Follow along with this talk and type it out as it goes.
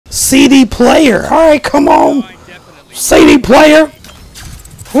CD player. Alright, come on. CD player.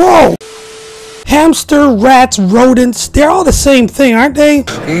 Whoa. Hamster, rats, rodents. They're all the same thing, aren't they?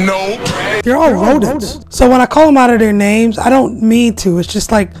 No. They're all rodents. So when I call them out of their names, I don't mean to. It's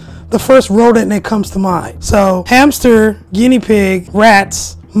just like the first rodent that comes to mind. So hamster, guinea pig,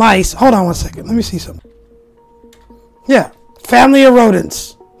 rats, mice. Hold on one second. Let me see something. Yeah. Family of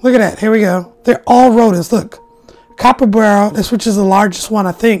rodents. Look at that. Here we go. They're all rodents. Look. Capybara, this which is the largest one,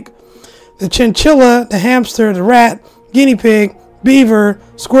 I think. The chinchilla, the hamster, the rat, guinea pig, beaver,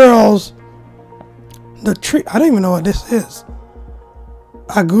 squirrels. The tree. I don't even know what this is.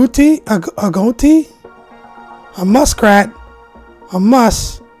 Agouti, a muskrat, a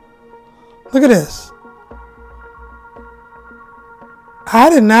mus. Look at this.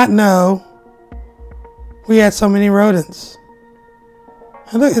 I did not know we had so many rodents.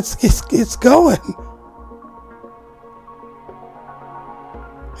 And look, it's going.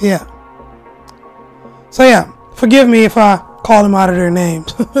 Yeah. So yeah, forgive me if I call them out of their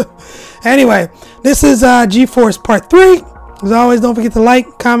names. Anyway, this is G-Force Part 3. As always, don't forget to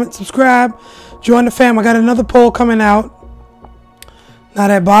like, comment, subscribe, join the fam. I got another poll coming out now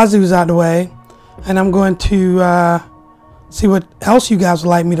that Bazoo's out of the way, and I'm going to see what else you guys would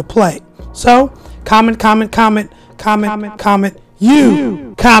like me to play. So comment,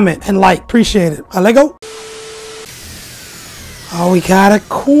 you comment and like. Appreciate it. Let go. Oh, we got a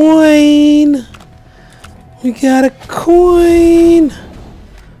coin. We got a coin.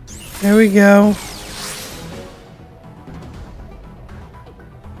 There we go.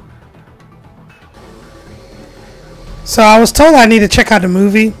 So I was told I need to check out the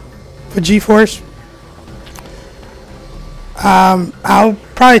movie for G-Force. I'll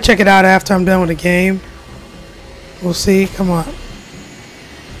probably check it out after I'm done with the game. We'll see. Come on.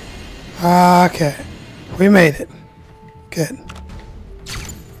 Okay. We made it. Good.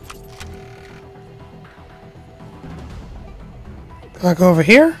 Do I go over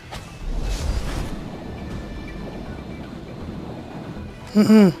here?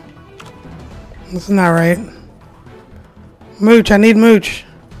 This is not right. Mooch, I need Mooch.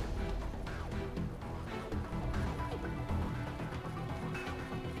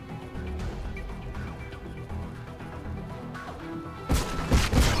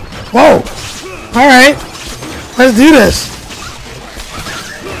 Whoa! Alright. Let's do this.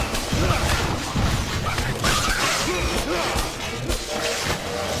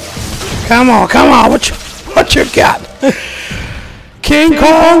 Come on, come on. What you got? King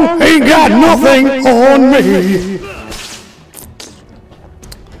Kong ain't got nothing on me.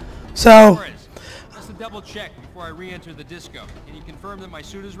 So, just a double check before I re-enter the disco. Can you confirm that my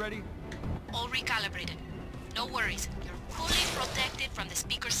suit is ready? All recalibrated. No worries. You're fully protected from the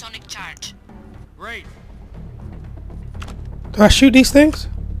speaker's sonic charge. Great. Do I shoot these things?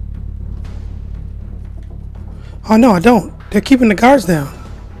 Oh no, I don't. They're keeping the guards down.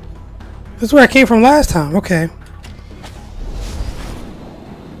 This is where I came from last time. Okay.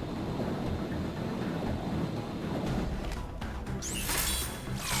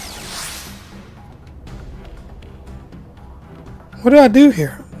 What do I do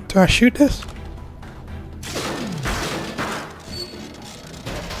here? Do I shoot this?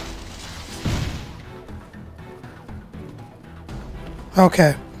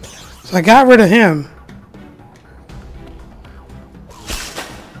 Okay. So I got rid of him.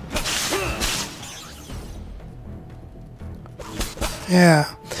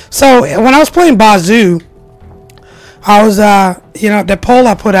 Yeah. So when I was playing Bazoo, I was, you know, the poll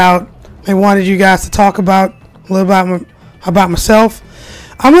I put out, they wanted you guys to talk about a little about myself.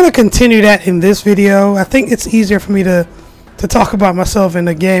 I'm going to continue that in this video. I think it's easier for me to talk about myself in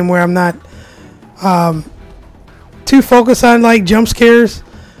the game where I'm not too focused on like jump scares,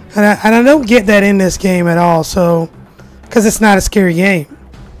 and I don't get that in this game at all. So, because it's not a scary game,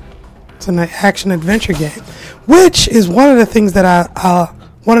 it's an action adventure game, which is one of the things that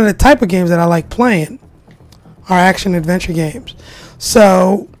one of the type of games that I like playing are action adventure games.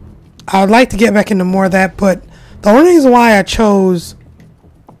 So I would like to get back into more of that, but the only reason why I chose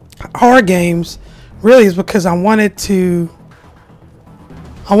horror games really is because I wanted to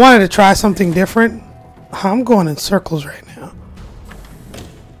try something different. I'm going in circles right now.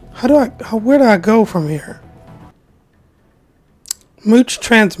 Where do I go from here? Mooch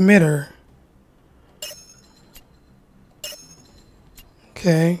transmitter.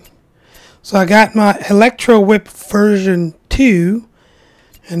 Okay. So I got my Electro Whip version 2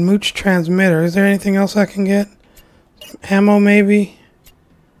 and Mooch transmitter. Is there anything else I can get? Ammo maybe?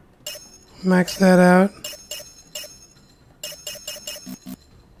 Max that out.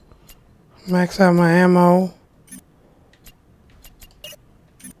 Max out my ammo.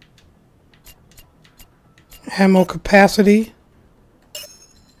 Ammo capacity.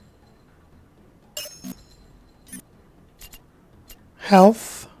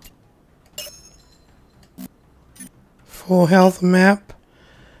 Health. Full health map.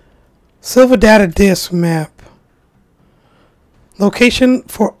 Silver data disk map. Location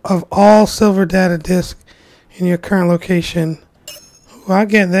of all silver data disk in your current location. Ooh, I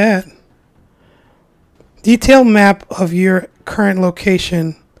get that. Detailed map of your current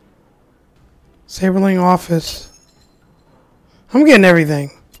location. Saberling office. I'm getting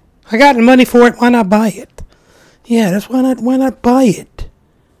everything. I got the money for it. Why not buy it? Yeah, that's why not buy it.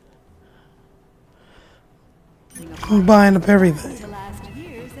 I'm buying up everything.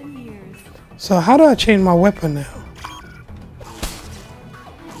 So how do I change my weapon now?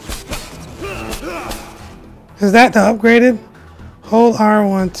 Is that the upgraded? Hold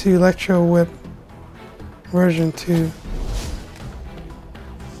R1 to electro whip version 2.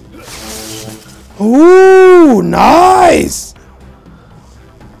 Ooh, nice!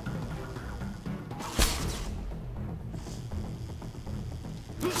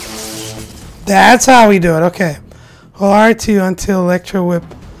 That's how we do it. Okay. Hold R2 until electro whip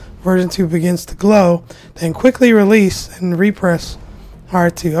version 2 begins to glow. Then quickly release and repress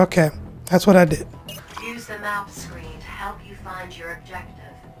R2. Okay. That's what I did. Use the map screen to help you find your objective.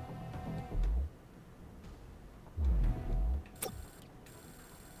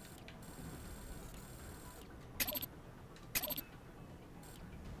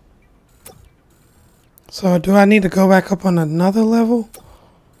 So do I need to go back up on another level?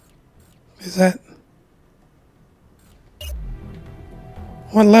 Is that...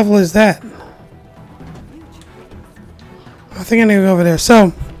 What level is that? I think I need to go over there.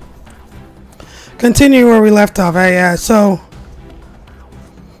 So, continue where we left off. Right? So,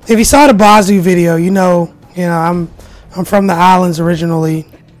 if you saw the Bazoo video, you know, I'm from the islands originally.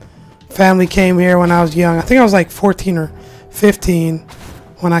 Family came here when I was young. I think I was like 14 or 15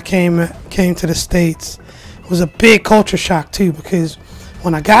 when I came to the States. It was a big culture shock too, because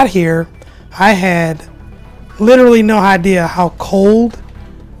when I got here, I had literally no idea how cold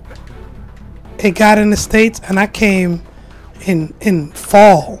it got in the States, and I came in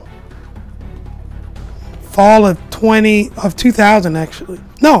fall of 2000 actually.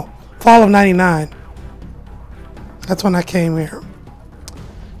 No, fall of 99. That's when I came here.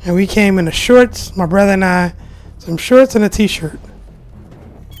 And we came in the shorts, my brother and I, some shorts and a t-shirt.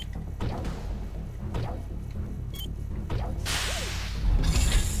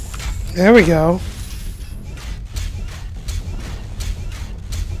 There we go.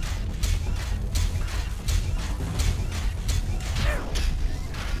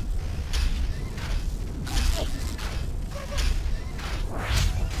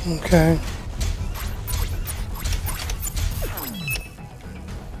 Okay.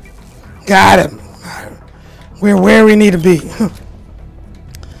 Got him. We're where we need to be.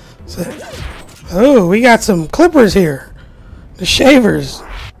 So, oh, we got some clippers here. The shavers.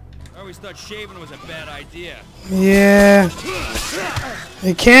 I always thought shaving was a bad idea. Yeah.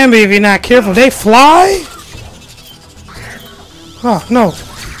 It can be if you're not careful. They fly? Oh, no.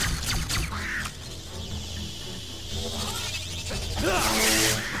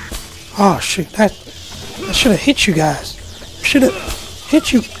 Oh, shoot. That should have hit you guys. Should have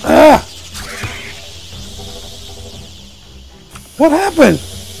hit you. Ah! What happened?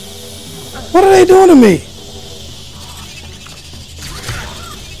 What are they doing to me?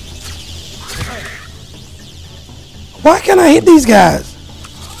 Why can't I hit these guys?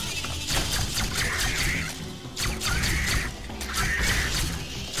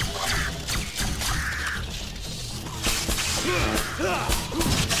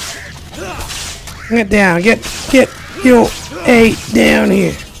 Get down. Get your A down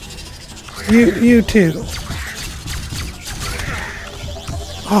here. You too.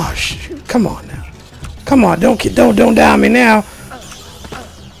 Oh shoot! Come on now. Come on! Don't down me now.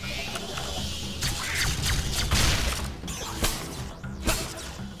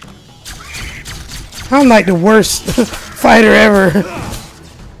 I'm like the worst fighter ever.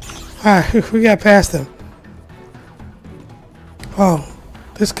 Alright, we got past him. Oh,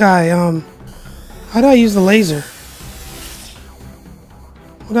 this guy, how do I use the laser?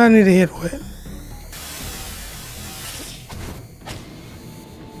 What do I need to hit with?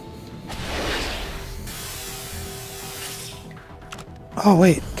 Oh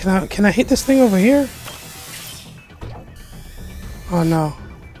wait, can I hit this thing over here? Oh no.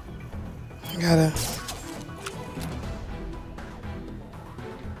 I gotta...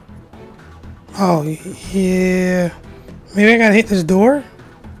 Oh yeah. Maybe I gotta hit this door?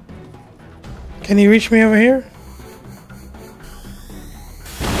 Can you reach me over here?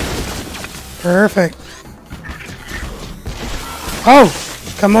 Perfect.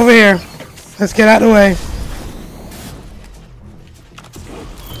 Oh, come over here. Let's get out of the way.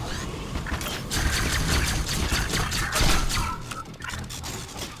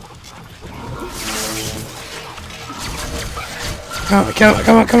 Oh,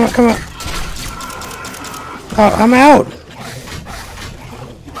 come on. Oh, I'm out.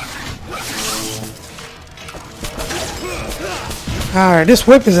 Alright, this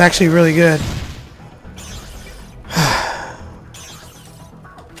whip is actually really good.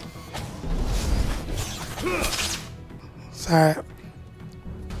 Sorry.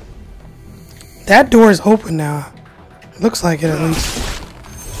 That door is open now. Looks like it at least.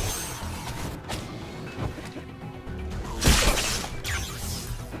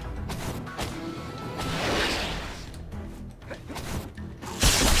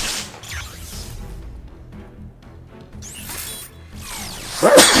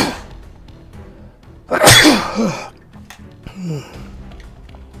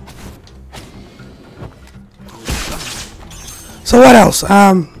 So what else?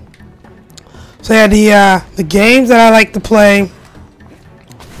 So yeah, the games that I like to play.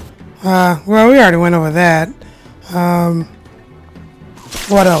 Well, we already went over that.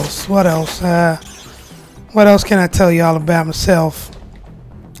 What else? What else? What else can I tell you all about myself?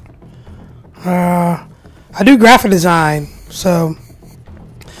 I do graphic design, so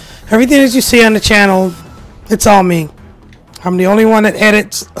everything that you see on the channel, it's all me. I'm the only one that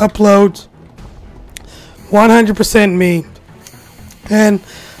edits, uploads. 100% me. And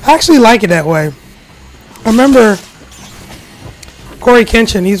I actually like it that way. I remember Corey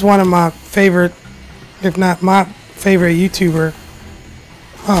Kenshin, he's one of my favorite, if not my favorite YouTuber.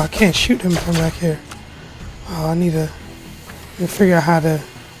 Oh, I can't shoot him from back here. Oh, I need to figure out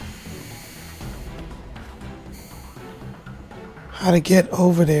how to get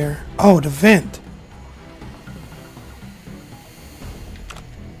over there. Oh, the vent.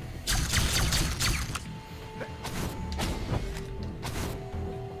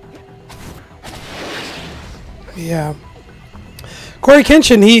 Yeah. Corey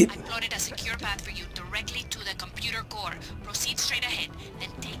Kenshin, he Uploaded a secure path for you directly to the computer core. Proceed straight ahead, then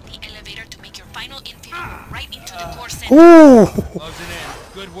take the elevator to make your final infilling right into the core center. Ooh. Close it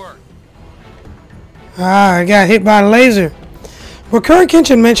in. Good work. Ah, I got hit by a laser. Well, Corey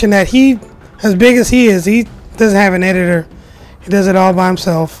Kenshin mentioned that he, as big as he is, he doesn't have an editor. He does it all by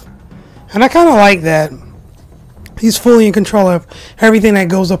himself. And I kind of like that. He's fully in control of everything that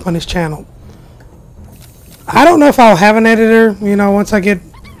goes up on his channel. I don't know if I'll have an editor, you know, once I get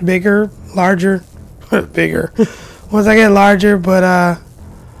bigger, larger, bigger, once I get larger, but, I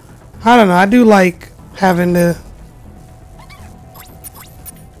don't know, I do like having the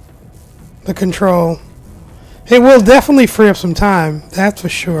control. It will definitely free up some time, that's for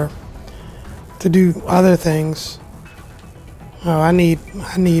sure, to do other things. Oh, I need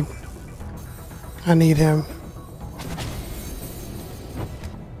him.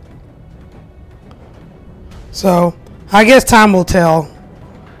 So, I guess time will tell.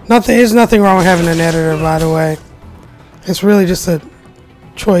 There's nothing wrong with having an editor, by the way. It's really just a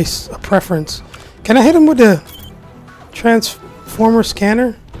choice, a preference. Can I hit him with the transformer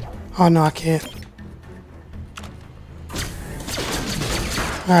scanner? Oh, no, I can't.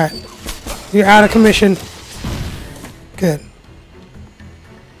 Alright. You're out of commission. Good.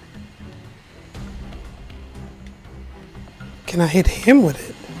 Can I hit him with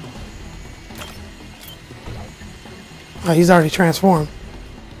it? Oh, he's already transformed.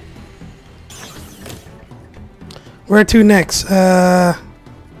 Where to next?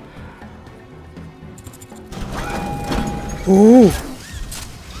 Ooh.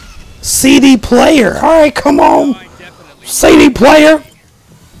 CD player. Alright, come on. CD player.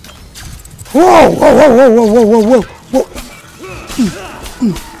 Whoa, whoa, whoa, whoa, whoa, whoa, whoa, whoa.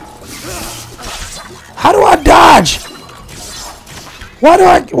 How do I dodge?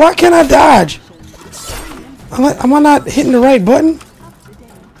 Why can't I dodge? Am I not hitting the right button?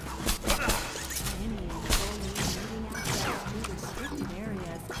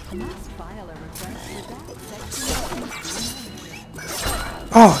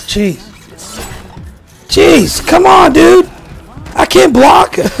 Oh, jeez. Jeez, come on, dude. I can't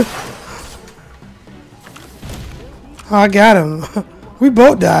block. Oh, I got him. We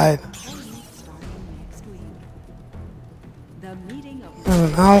both died.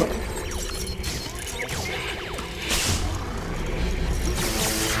 Out.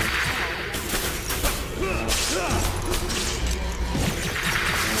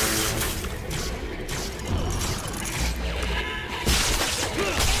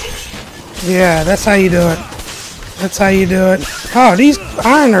 Yeah, that's how you do it. That's how you do it. Oh, these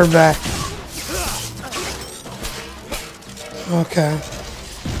iron are back. Okay.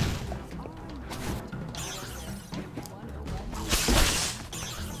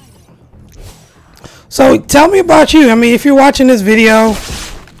 So tell me about you. I mean, if you're watching this video,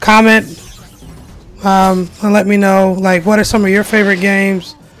 comment and let me know, like, what are some of your favorite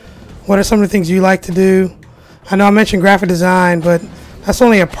games? What are some of the things you like to do? I know I mentioned graphic design, but that's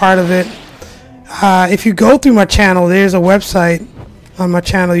only a part of it. If you go through my channel, there's a website on my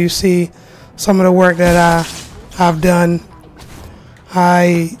channel. You see some of the work that I've done.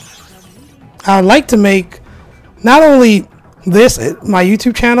 I would like to make not only this, my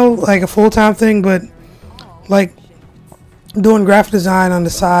YouTube channel, like a full-time thing, but like doing graphic design on the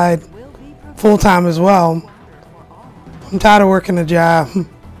side full-time as well. I'm tired of working a job.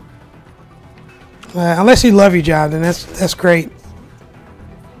 Unless you love your job, then that's great.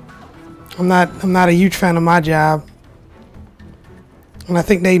 I'm not a huge fan of my job, and I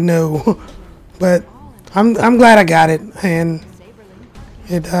think they know. But I'm glad I got it, and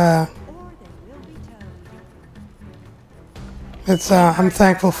I'm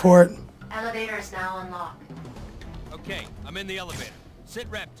thankful for it. Elevator is now unlocked. Okay, I'm in the elevator. Sit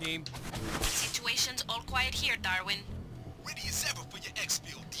rep, team. Situation's all quiet here, Darwin. Ready as ever for your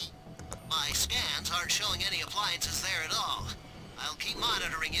exfil, D. My scans aren't showing any appliances there at all. I'll keep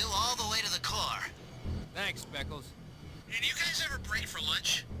monitoring you all the way to the core. Thanks, Speckles. Hey, do you guys ever break for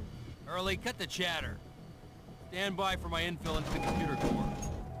lunch? Early, cut the chatter. Stand by for my infill into the computer core.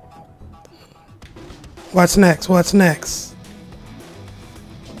 What's next? What's next?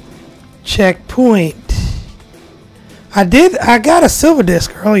 Checkpoint. I got a silver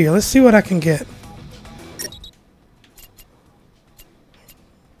disc earlier. Let's see what I can get.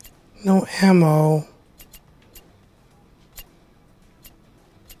 No ammo.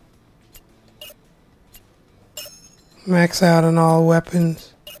 Max out on all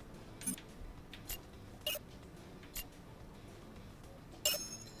weapons.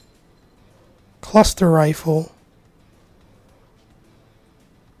 Cluster rifle.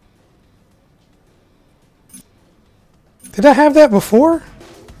 Did I have that before?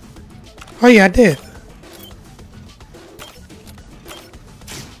 Oh yeah, I did.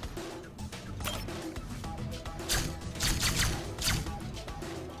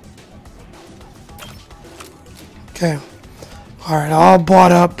 Okay. Alright, all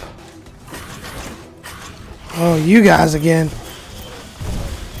bought up. Oh, you guys again.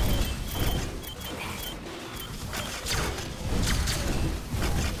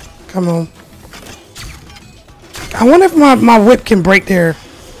 Come on. I wonder if my whip can break their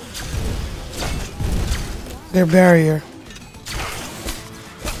barrier.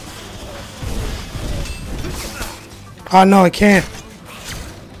 Oh no, it can't.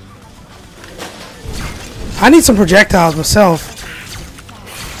 I need some projectiles myself.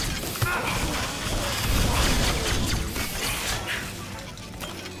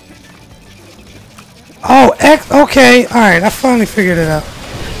 Oh, okay. Alright, I finally figured it out.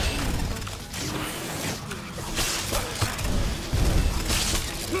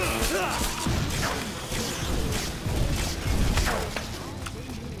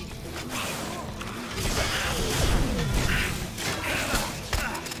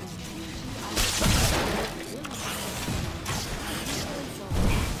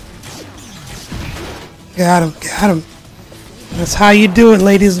 Got him, got him. That's how you do it,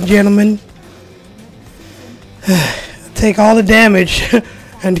 ladies and gentlemen. Take all the damage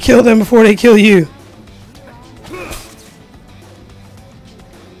and kill them before they kill you.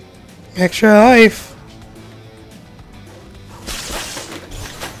 Extra life.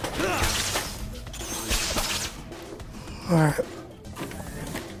 Alright.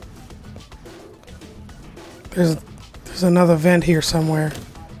 There's another vent here somewhere.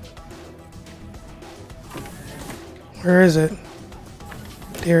 Where is it?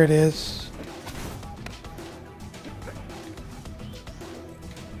 There it is.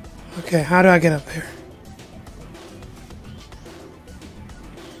 Okay, how do I get up there?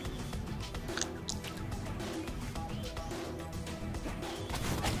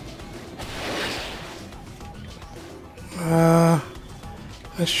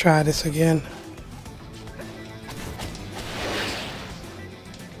 Let's try this again.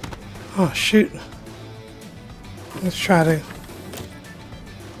 Oh, shoot. Let's try to...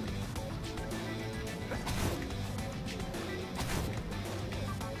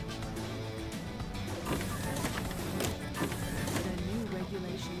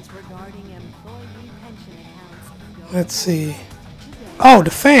 Let's see. Oh, the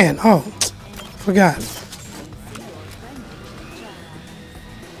fan. Oh, forgot.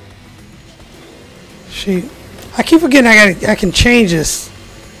 Shoot. I keep forgetting I can change this.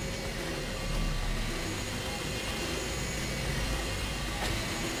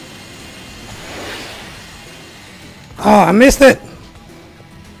 Oh, I missed it.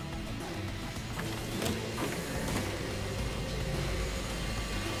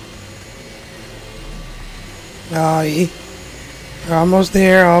 Oh, yeah. Almost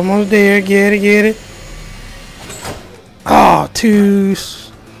there, almost there. Get it, get it. Oh, too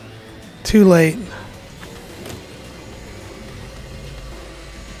late.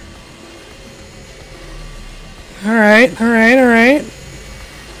 All right, all right, all right.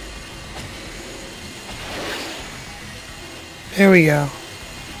 There we go.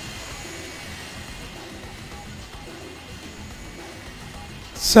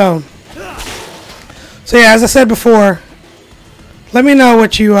 So yeah, as I said before, let me know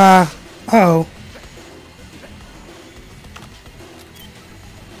what you, uh-oh.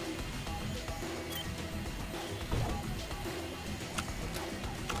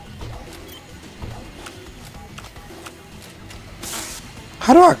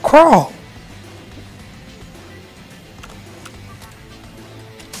 How do I crawl?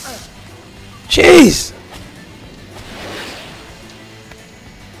 Jeez!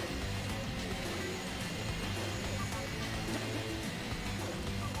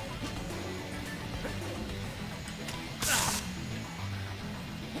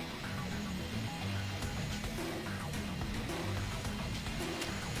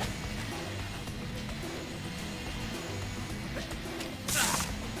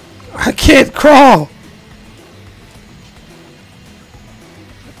 I can't crawl!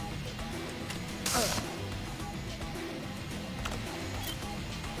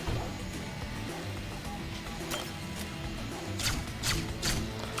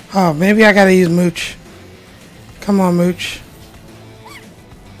 Oh, maybe I gotta use Mooch. Come on, Mooch.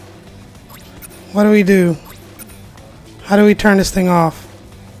 What do we do? How do we turn this thing off?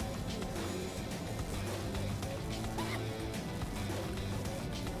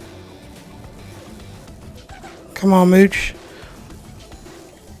 Come on, Mooch.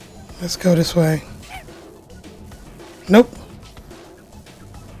 Let's go this way. Nope.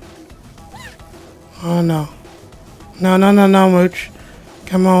 Oh, no. No, no, no, no, Mooch.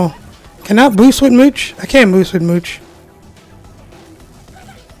 Come on. Can I boost with Mooch? I can't boost with Mooch.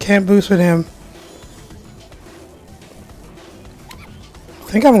 Can't boost with him.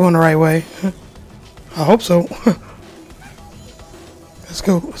 I think I'm going the right way. I hope so. Let's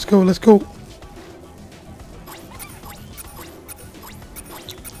go, let's go, let's go.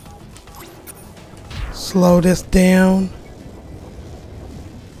 Slow this down.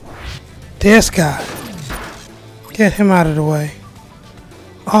 This guy. Get him out of the way.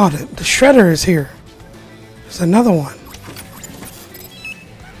 Oh, the shredder is here. There's another one.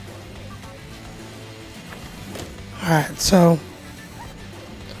 Alright, so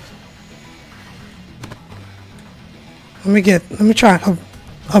let me try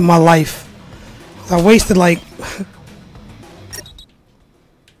up my life. I wasted like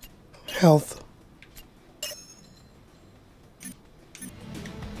health.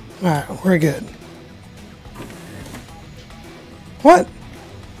 Alright, we're good. What?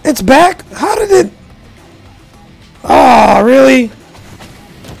 It's back? How did it? Oh, really?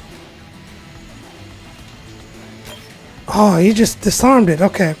 Oh, he just disarmed it.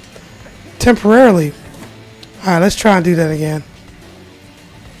 Okay. Temporarily. Alright, let's try and do that again.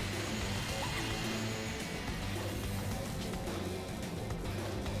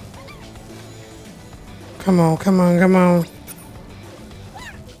 Come on, come on, come on.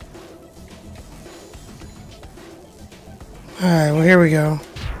 Alright, well, here we go.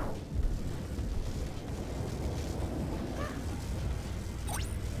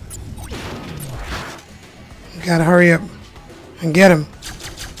 We gotta hurry up and get him.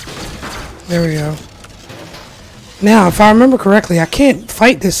 There we go. Now, if I remember correctly, I can't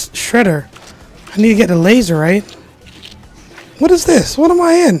fight this shredder. I need to get the laser, right? What is this? What am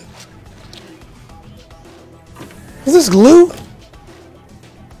I in? Is this glue?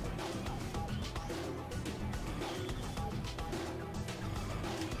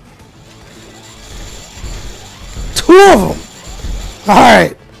 Two of them!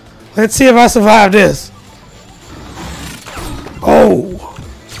 Alright. Let's see if I survive this. Oh!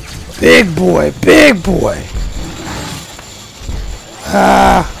 Big boy, big boy!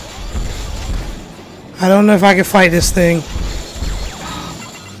 I don't know if I can fight this thing.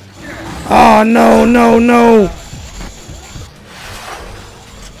 Oh, no, no, no!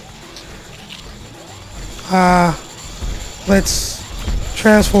 Let's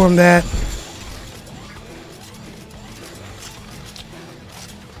transform that.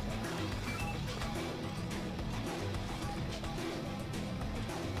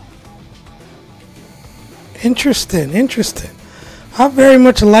 Interesting, interesting. I very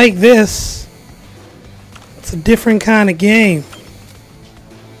much like this. It's a different kind of game.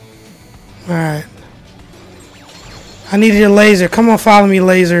 Alright. I need your laser. Come on, follow me,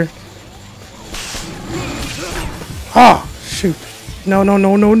 laser. Oh, shoot. No, no,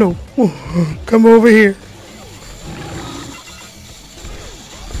 no, no, no. Come over here.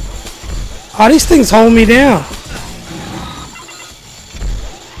 Oh, these things hold me down.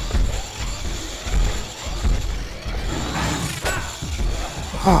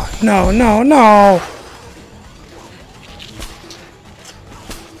 Oh, no, no, no.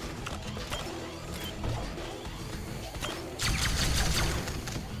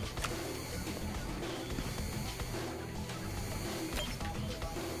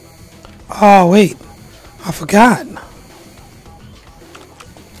 Oh, wait. I forgot.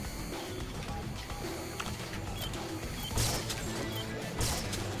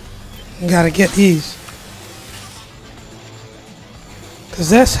 Gotta get these.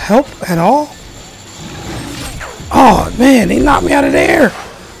 Does this help at all? Oh, man, they knocked me out of there.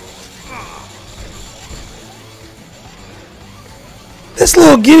 This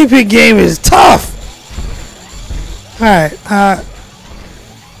little guinea pig game is tough. Alright,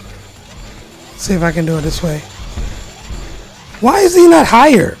 see if I can do it this way. Why is he not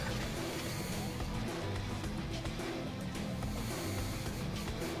higher?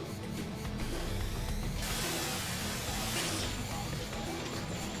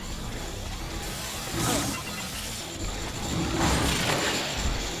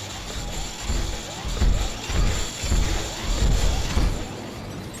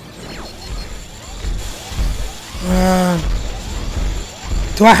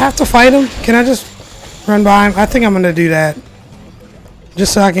 Do I have to fight him? Can I just run by him? I think I'm gonna do that.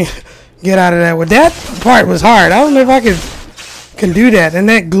 Just so I can get out of that. Well, that part was hard. I don't know if I can do that. And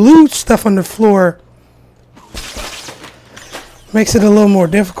that glue stuff on the floor makes it a little more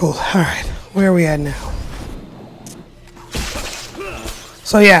difficult. Alright, where are we at now?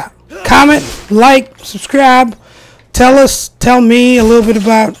 So yeah, comment, like, subscribe. Tell me a little bit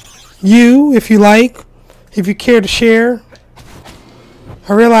about you if you like. If you care to share.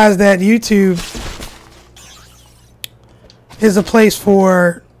 I realize that YouTube is a place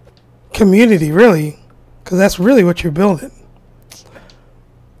for community, really, because that's really what you're building,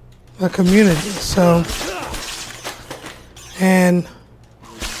 a community. So, and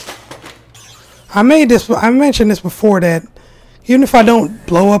I mentioned this before, that even if I don't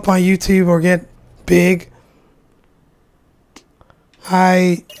blow up on YouTube or get big,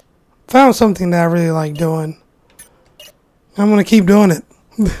 I found something that I really like doing. I'm gonna keep doing it.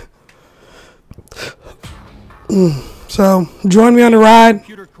 So join me on the ride.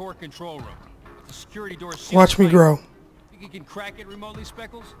 Computer core control room. The security door sealed. Watch me grow. Think you can crack it remotely,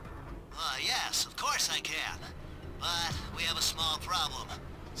 Speckles? Yes, of course I can. But we have a small problem.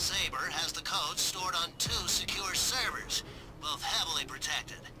 Saber has the codes stored on 2 secure servers, both heavily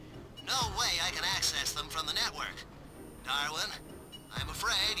protected. No way I can access them from the network. Darwin, I'm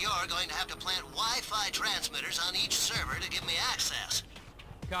afraid you're going to have to plant Wi-Fi transmitters on each server to give me access.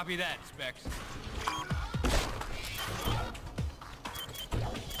 Copy that, Specs.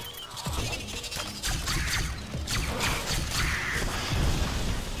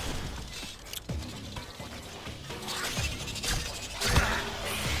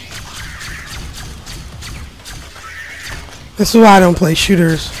 This is why I don't play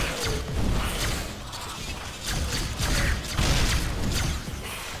shooters.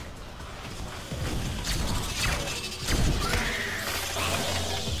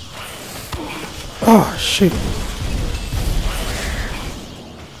 Oh, shoot.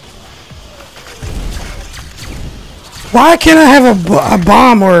 Why can't I have a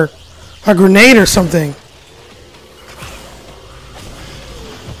bomb or a grenade or something?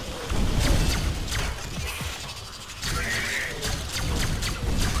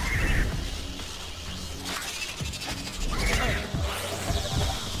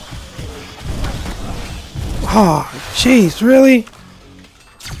 Oh, jeez, really?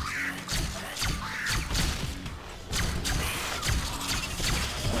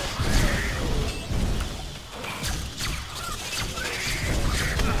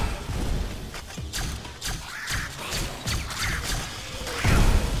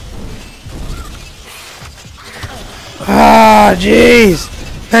 Ah, jeez.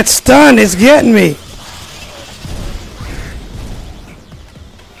 That stun is getting me.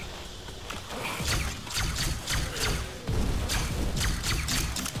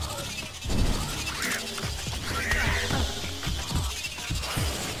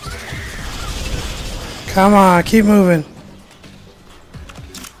 Come on, keep moving.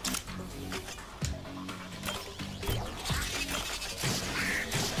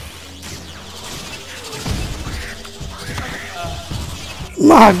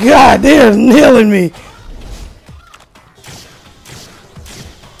 My God, they're nailing me.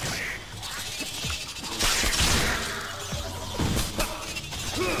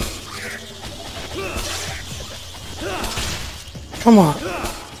 Come on.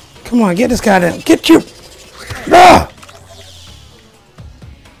 Come on, get this guy down. Get you. Ah!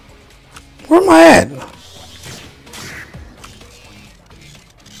 Where am I at?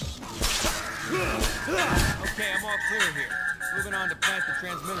 Okay, I'm all clear here. Moving on to plant the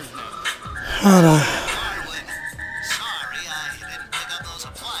transmitters now. Hold on. Darwin, sorry I didn't pick up those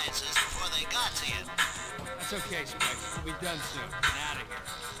appliances before they got to you. That's okay, Spike. We'll be done soon. Get out of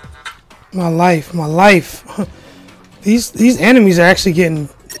here. My life, my life. These enemies are actually getting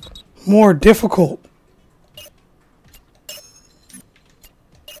more difficult.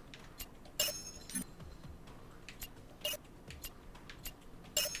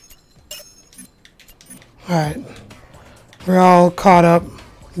 Alright. We're all caught up,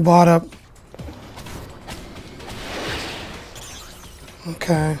 bought up.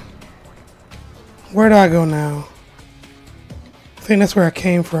 Okay. Where do I go now? I think that's where I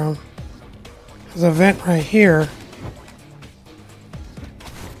came from. There's a vent right here.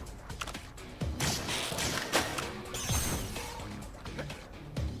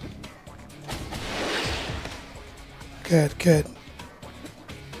 Good, good.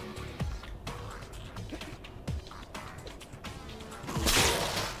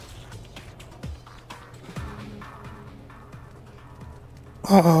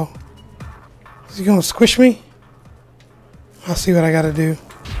 Uh-oh. Is he gonna squish me? I'll see what I gotta do.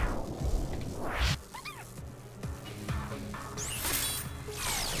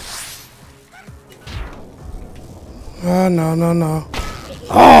 Oh, no, no, no.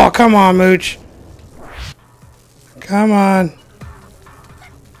 Oh, come on, Mooch. Come on.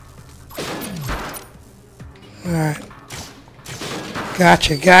 Alright.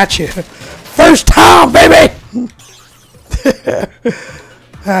 Gotcha, gotcha. First time, baby!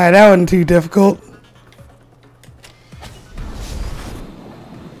 Alright, that wasn't too difficult.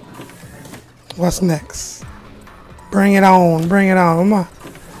 What's next? Bring it on, bring it on.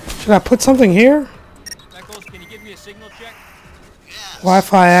 Should I put something here? Beckles, can you give me a signal check? Yes,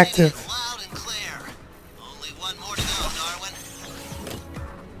 Wi-Fi active. loud and clear. Only one more to go, Darwin.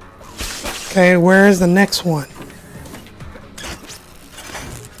 Okay, where is the next one?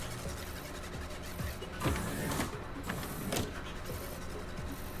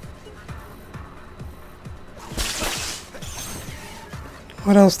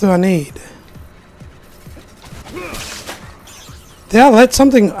 What else do I need? Did I let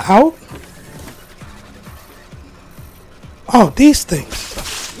something out? Oh, these things.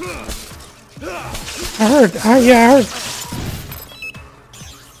 I heard. Yeah, I heard.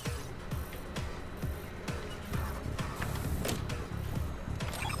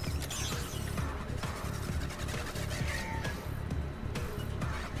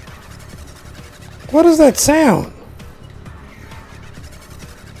 What is that sound?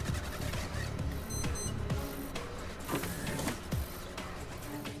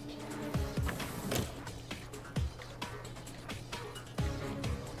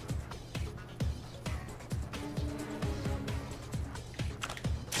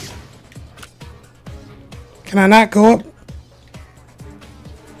 Can I not go up?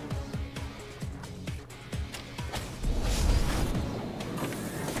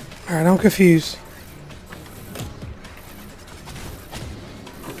 Alright, I'm confused.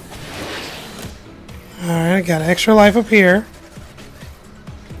 Alright, I got extra life up here.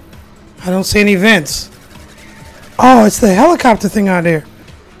 I don't see any vents. Oh, it's the helicopter thing out there.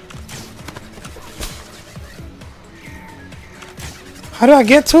 How do I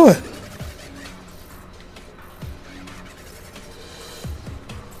get to it?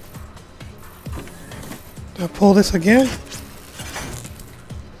 Do I pull this again?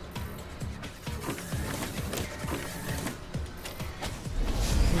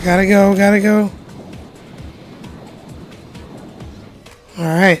 Gotta go, gotta go.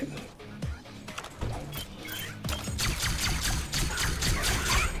 Alright.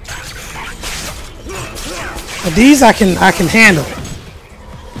 These I can handle.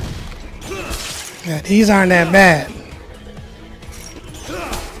 Yeah, these aren't that bad.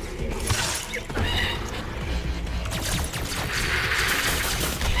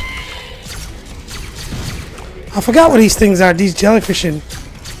 I forgot what these things are, these jellyfish and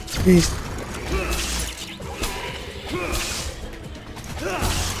these.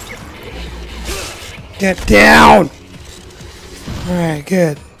 Get down! Alright,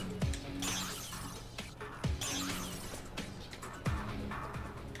 good.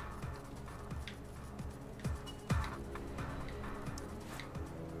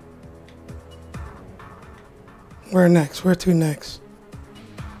 Where next? Where to next?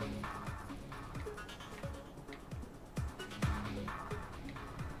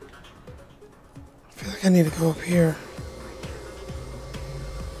 I feel like I need to go up here.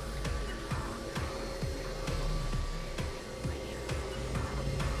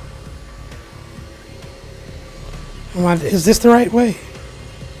 Is this the right way?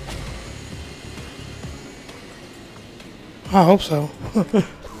 I hope so.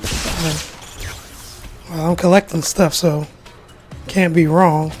 Well, I'm collecting stuff, so can't be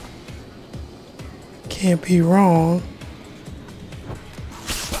wrong. Can't be wrong.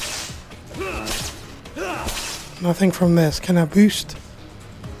 Nothing from this. Can I boost?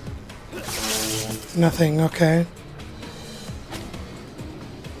 Nothing. Okay.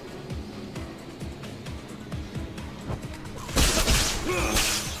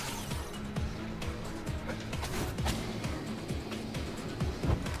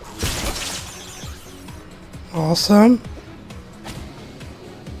 Awesome.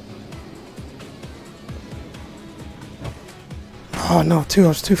 Oh no, I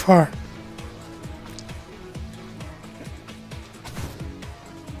was too far.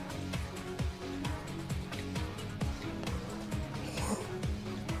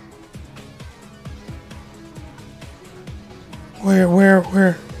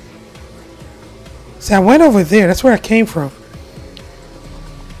 Where? See, I went over there. That's where I came from.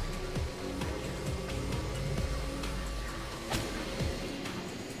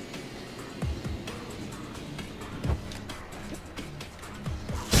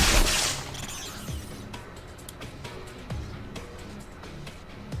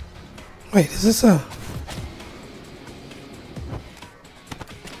 Wait, is this a...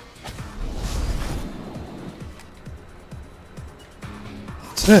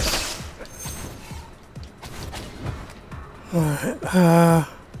 What's this? Alright, I'm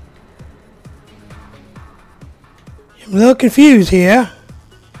a little confused here.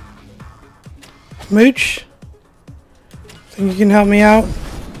 Mooch? Think you can help me out?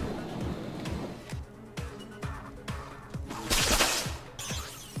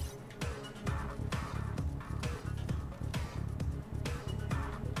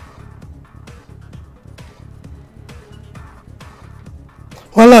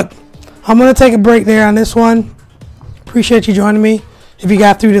 Well, look, I'm going to take a break there on this one. Appreciate you joining me if you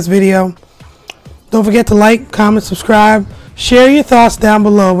got through this video. Don't forget to like, comment, subscribe. Share your thoughts down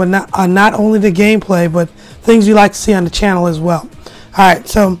below, but not only the gameplay, but things you like to see on the channel as well. All right,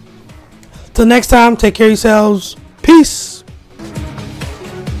 so till next time, take care of yourselves. Peace.